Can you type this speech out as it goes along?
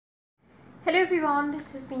Hello everyone,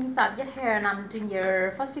 this is me Sadia here and I'm doing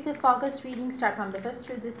your first week of August reading. Start from the 1st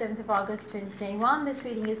to the 7th of August 2021. This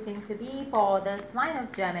reading is going to be for the sign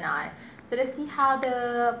of Gemini. So let's see how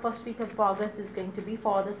the first week of August is going to be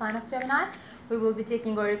for the sign of Gemini. We will be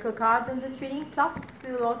taking oracle cards in this reading, plus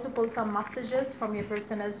we will also pull some messages from your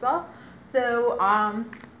person as well. So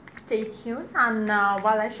stay tuned, and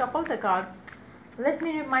while I shuffle the cards, let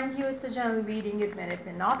me remind you, it's a general reading. It may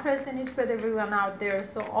not resonate with everyone out there,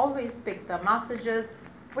 so always pick the messages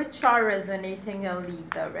which are resonating and leave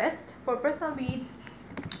the rest. For personal reads,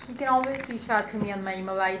 you can always reach out to me on my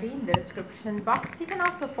email ID in the description box. You can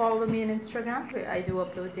also follow me on Instagram, where I do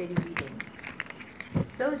upload daily readings.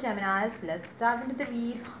 So Geminis, let's dive into the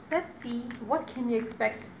read. Let's see what can you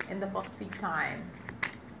expect in the first week time.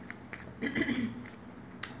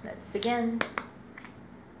 Let's begin.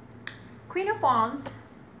 Queen of Wands,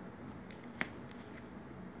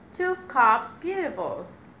 Two of Cups, beautiful,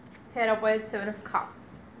 paired up with Seven of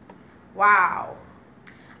Cups. Wow,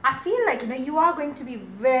 I feel like you are going to be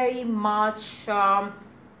very much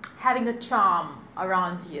having a charm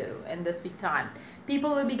around you in this week time.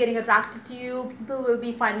 People will be getting attracted to you. People will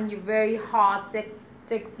be finding you very hot,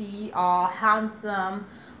 sexy, handsome,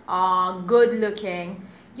 good looking.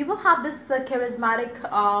 You will have this charismatic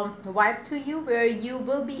vibe to you, where you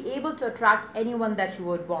will be able to attract anyone that you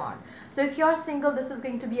would want. So if you're single, this is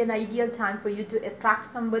going to be an ideal time for you to attract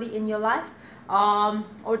somebody in your life,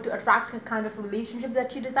 or to attract a kind of relationship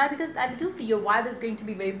that you desire, because I do see your vibe is going to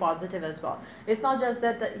be very positive as well. It's not just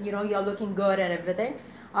that you're looking good and everything,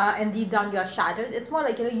 and deep down you're shattered. It's more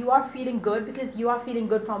like you are feeling good, because you are feeling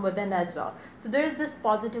good from within as well. So there is this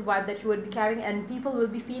positive vibe that you would be carrying, and people will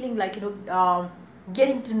be feeling like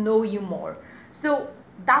getting to know you more. So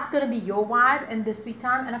that's going to be your vibe in this week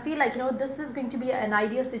time, and I feel like this is going to be an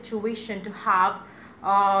ideal situation to have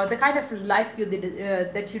the kind of life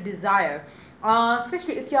that you desire.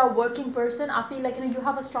 Especially if you're a working person, I feel like you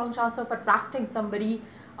have a strong chance of attracting somebody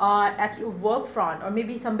at your work front, or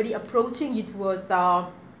maybe somebody approaching you towards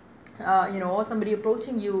somebody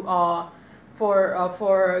approaching you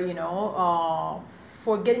for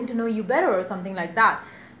getting to know you better, or something like that.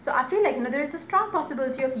 So I feel like there is a strong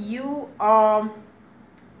possibility of you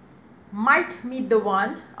might meet the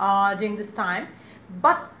one during this time,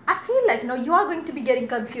 but I feel like you are going to be getting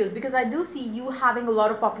confused, because I do see you having a lot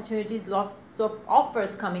of opportunities, lots of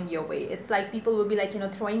offers coming your way. It's like people will be like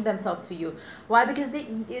throwing themselves to you. Why? Because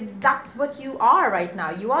that's what you are right now.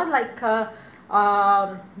 You are like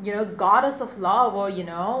goddess of love, or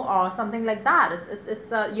something like that. It's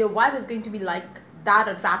your vibe is going to be like that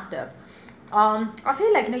attractive. I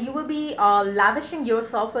feel like you will be lavishing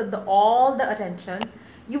yourself with all the attention.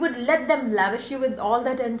 You would let them lavish you with all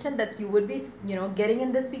the attention that you would be getting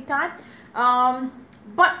in this week time.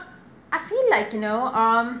 But I feel like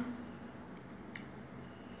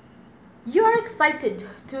you are excited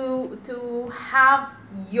to have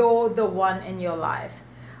the one in your life.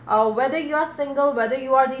 Whether you are single, whether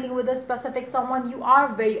you are dealing with a specific someone, you are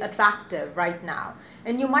very attractive right now,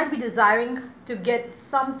 and you might be desiring to get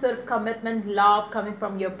some sort of commitment, love coming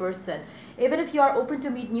from your person. Even if you are open to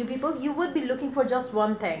meet new people, you would be looking for just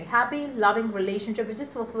one thing: happy, loving relationship, which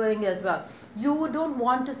is fulfilling as well. You don't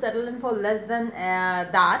want to settle in for less than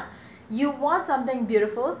that. You want something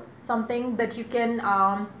beautiful, something that you can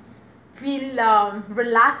feel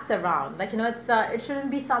relaxed around. Like it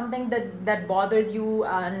shouldn't be something that bothers you,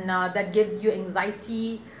 and that gives you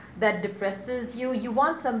anxiety, that depresses you. You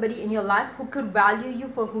want somebody in your life who could value you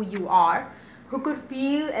for who you are, who could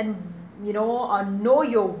feel and know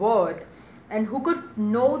your worth, and who could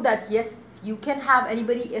know that yes, you can have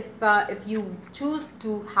anybody. If you choose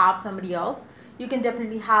to have somebody else, you can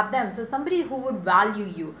definitely have them. So somebody who would value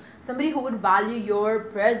you, somebody who would value your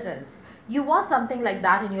presence. You want something like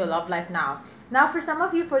that in your love life now. Now for some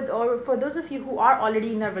of you, for those of you who are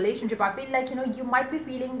already in a relationship, I feel like you might be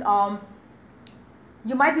feeling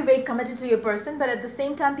you might be very committed to your person, but at the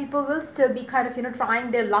same time people will still be kind of trying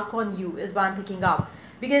their luck on you, is what I'm picking up.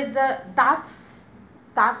 Because that's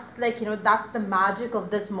like that's the magic of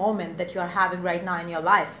this moment that you are having right now in your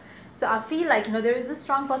life. So I feel like there is a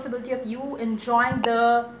strong possibility of you enjoying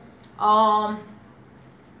the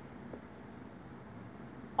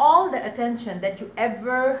all the attention that you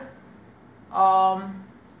ever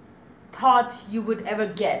thought you would ever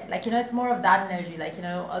get. Like it's more of that energy. Like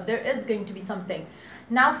there is going to be something.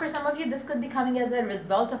 Now for some of you, this could be coming as a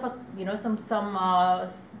result of a some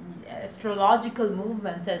astrological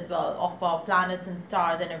movements as well, of planets and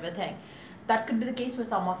stars and everything. That could be the case for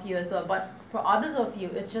some of you as well, but for others of you,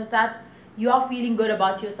 it's just that you are feeling good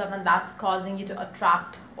about yourself, and that's causing you to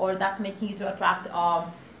attract, or that's making you to attract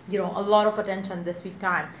a lot of attention this week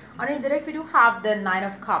time. Underneath the deck, we do have the Nine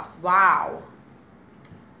of Cups. Wow.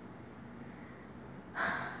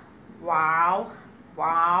 Wow,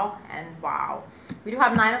 wow, and wow. We do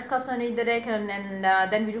have Nine of Cups underneath the deck, and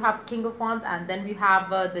then we do have King of Wands, and then we have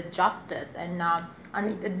the Justice, and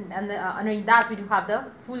underneath that we do have the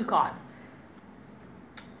Fool card.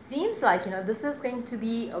 Seems like this is going to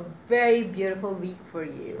be a very beautiful week for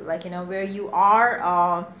you, like where you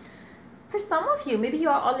are. For some of you, maybe you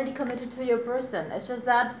are already committed to your person. It's just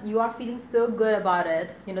that you are feeling so good about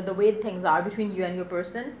it, the way things are between you and your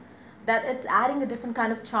person, that it's adding a different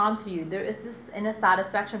kind of charm to you. There is this inner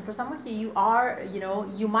satisfaction. For some of you, you are,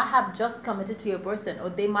 you might have just committed to your person, or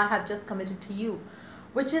they might have just committed to you,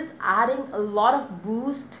 which is adding a lot of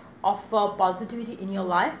boost of positivity in your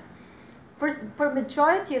life. For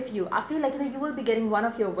majority of you, I feel like you will be getting one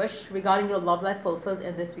of your wish regarding your love life fulfilled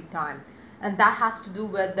in this week time, and that has to do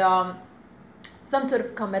with some sort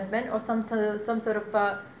of commitment, or some sort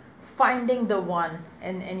of finding the one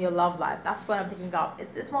in your love life. That's what I'm picking up.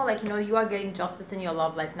 It's more like you are getting justice in your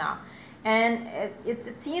love life now, and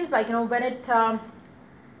it seems like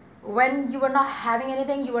when you were not having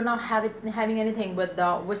anything, you were not having anything with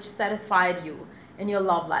which satisfied you in your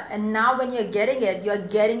love life, and now when you're getting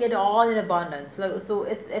it all in abundance. So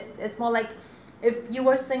it's more like, if you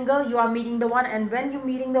were single, you are meeting the one, and when you're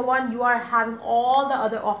meeting the one, you are having all the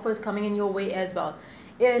other offers coming in your way as well.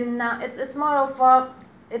 It's more of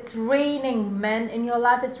it's raining men in your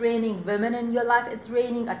life, it's raining women in your life, it's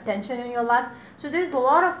raining attention in your life. So there's a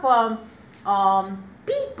lot of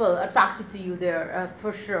people attracted to you there,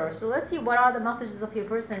 for sure. So let's see, what are the messages of your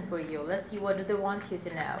person for you? Let's see, what do they want you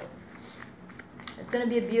to know? It's going to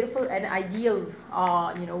be a beautiful and ideal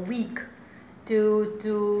week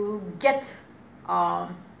to get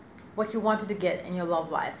what you wanted to get in your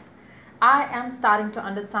love life. I am starting to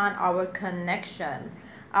understand our connection.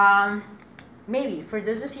 Maybe for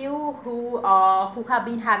those of you who have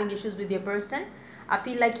been having issues with your person, I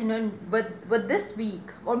feel like with this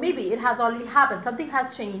week, or maybe it has already happened, something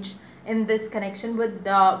has changed in this connection with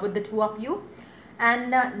the two of you,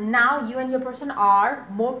 and now you and your person are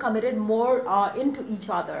more committed, more into each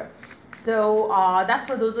other. So that's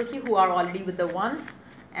for those of you who are already with the one.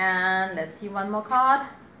 And let's see one more card.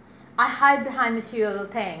 I hide behind material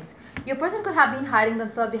things. Your person could have been hiding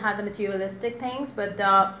themselves behind the materialistic things, but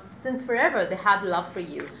since forever they had love for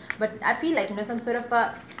you. But I feel like some sort of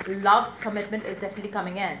a love commitment is definitely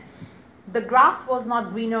coming in. The grass was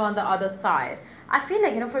not greener on the other side. I feel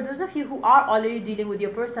like for those of you who are already dealing with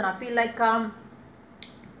your person, I feel like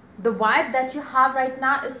the vibe that you have right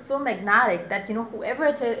now is so magnetic that whoever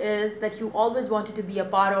it is that you always wanted to be a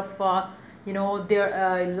part of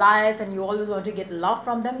their life, and you always want to get love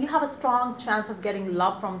from them, you have a strong chance of getting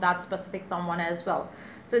love from that specific someone as well.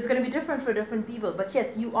 So it's going to be different for different people, but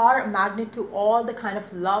yes, you are a magnet to all the kind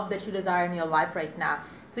of love that you desire in your life right now.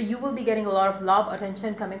 So you will be getting a lot of love,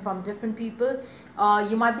 attention coming from different people.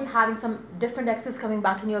 You might be having some different exes coming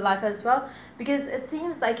back in your life as well, because it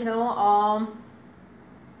seems like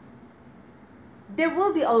there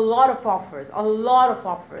will be a lot of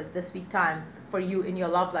offers this week time for you in your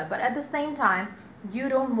love life. But at the same time, you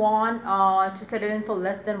don't want to settle in for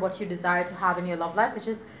less than what you desire to have in your love life, which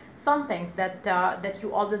is something that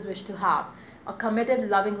you always wish to have. A committed,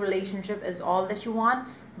 loving relationship is all that you want.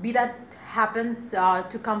 Be that happens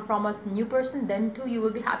to come from a new person, then too you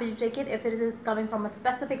will be happy to take it. If it is coming from a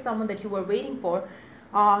specific someone that you were waiting for,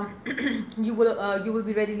 you will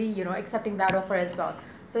be readily accepting that offer as well.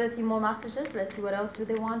 So let's see more messages. Let's see what else do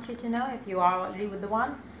they want you to know if you are already with the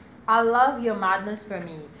one. I love your madness for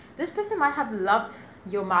me. This person might have loved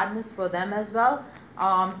your madness for them as well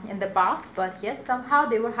in the past, but yes, somehow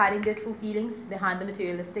they were hiding their true feelings behind the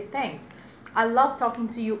materialistic things. I love talking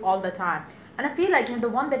to you all the time, and I feel like the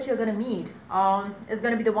one that you're going to meet is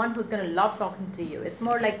going to be the one who's going to love talking to you. It's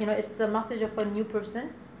more like it's a message of a new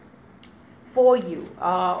person for you,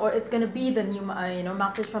 or it's going to be the new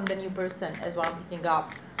message from the new person as well. I'm picking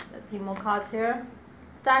up. Let's see more cards here.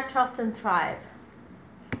 Stack, trust, and thrive.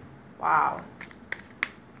 Wow.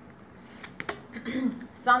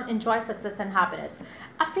 Son, enjoy success and happiness.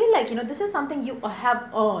 I feel like this is something you have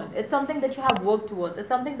earned. It's something that you have worked towards. It's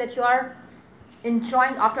something that you are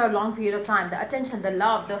enjoying after a long period of time. The attention, the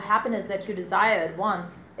love, the happiness that you desired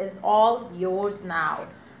once is all yours now.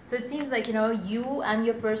 So it seems like you and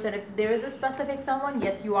your person, if there is a specific someone,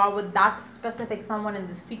 yes, you are with that specific someone in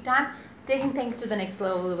this week time, taking things to the next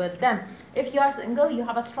level with them. If you are single, you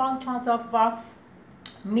have a strong chance of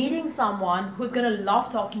meeting someone who's going to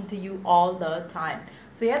love talking to you all the time.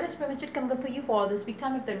 So yeah, this pretty much it coming up for you for this week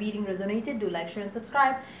time. If the reading resonated, do like, share and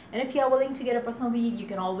subscribe. And if you are willing to get a personal read, you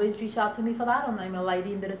can always reach out to me for that on my email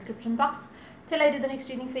ID in the description box. Till I do the next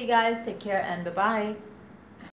reading for you guys, take care and bye bye.